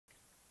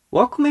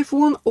Welcome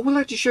everyone, I would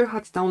like to show you how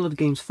to download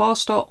games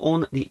faster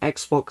on the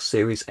Xbox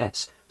Series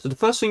S. So the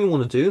first thing you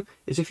want to do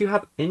is if you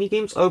have any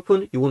games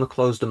open, you want to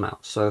close them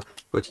out. So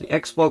go to the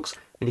Xbox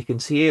and you can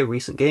see here a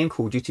recent game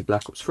called Duty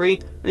Black Ops 3.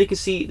 And you can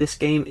see this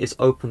game is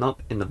open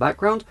up in the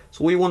background.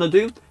 So what you want to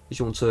do is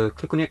you want to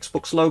click on the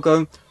Xbox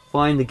logo,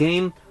 find the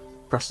game,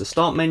 press the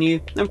start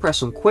menu, then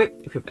press on quit.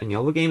 If you have any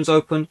other games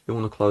open, you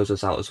want to close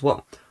those out as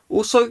well.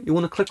 Also, you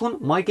want to click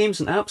on My Games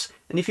and Apps,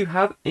 and if you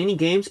have any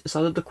games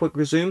inside of the quick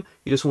resume,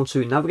 you just want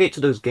to navigate to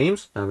those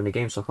games. Now, in the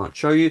games I can't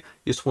show you,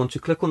 you just want to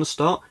click on the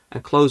start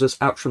and close those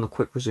apps from the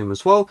quick resume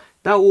as well.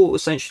 That will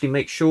essentially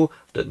make sure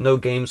that no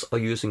games are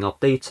using up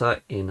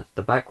data in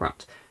the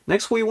background.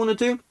 Next, what you want to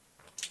do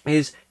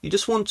is you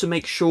just want to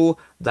make sure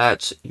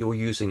that you're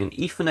using an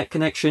Ethernet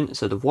connection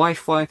instead of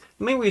Wi-Fi.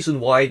 The main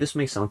reason why, this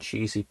may sound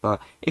cheesy, but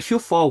if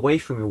you're far away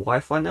from your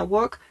Wi-Fi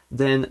network,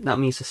 then that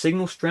means the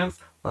signal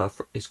strength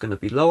is going to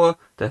be lower,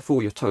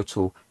 therefore your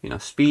total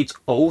speeds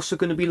are also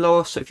going to be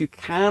lower. So if you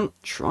can,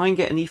 try and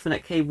get an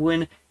Ethernet cable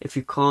in. If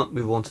you can't,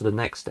 move on to the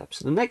next step.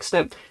 So the next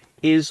step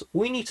is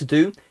what you need to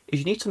do is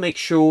you need to make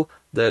sure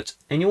that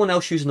anyone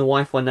else using the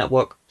Wi-Fi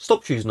network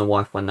stops using the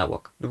Wi-Fi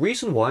network. The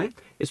reason why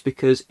is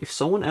because if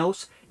someone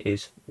else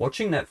is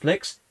watching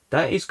Netflix,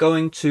 that is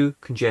going to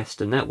congest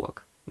the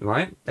network,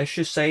 right? Let's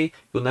just say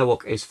your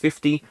network is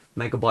 50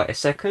 megabyte a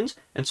second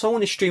and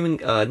someone is streaming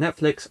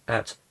Netflix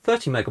at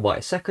 30 megabyte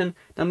a second.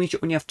 That means you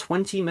only have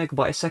 20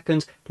 megabyte a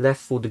second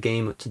left for the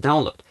game to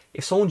download.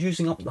 If someone's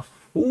using up the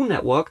full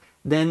network,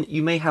 then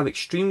you may have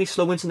extremely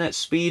slow internet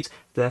speeds.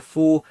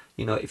 Therefore,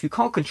 if you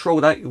can't control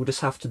that, you'll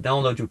just have to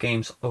download your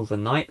games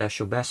overnight. That's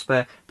your best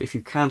bet. But if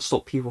you can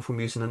stop people from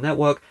using the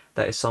network,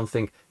 that is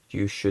something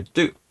you should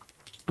do.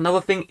 Another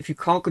thing, if you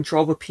can't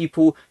control the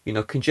people,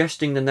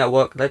 congesting the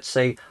network, let's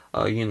say,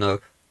 the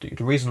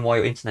reason why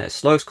your internet is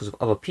slow is because of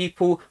other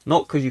people,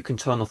 not because you can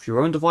turn off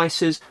your own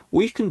devices.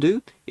 What you can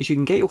do is you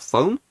can get your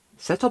phone,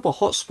 set up a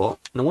hotspot,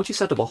 and then once you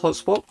set up a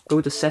hotspot, go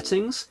to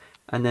settings,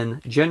 and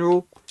then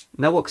general,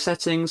 network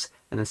settings,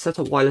 and then set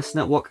up wireless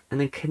network, and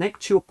then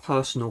connect to your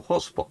personal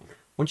hotspot.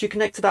 Once you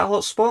connect to that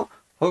hotspot,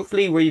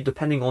 hopefully, really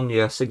depending on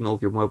the signal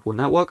of your mobile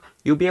network,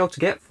 you'll be able to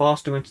get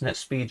faster internet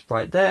speeds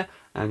right there,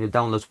 and your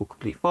downloads will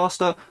complete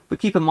faster. But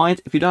keep in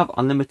mind, if you don't have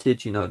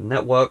unlimited,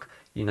 network,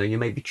 you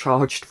may be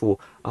charged for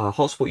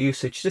hotspot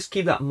usage. Just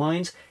keep that in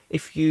mind.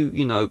 If you,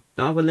 don't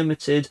have a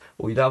limited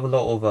or you don't have a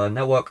lot of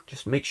network,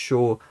 just make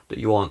sure that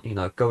you aren't,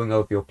 going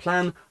over your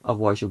plan.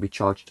 Otherwise, you'll be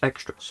charged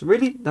extra. So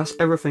really, that's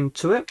everything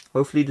to it.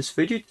 Hopefully, this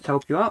video did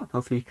help you out.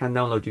 Hopefully, you can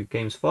download your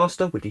games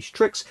faster with these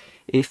tricks.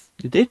 If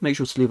you did, make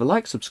sure to leave a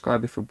like,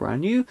 subscribe if you're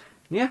brand new.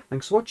 And yeah,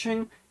 thanks for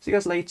watching. See you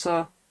guys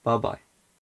later. Bye-bye.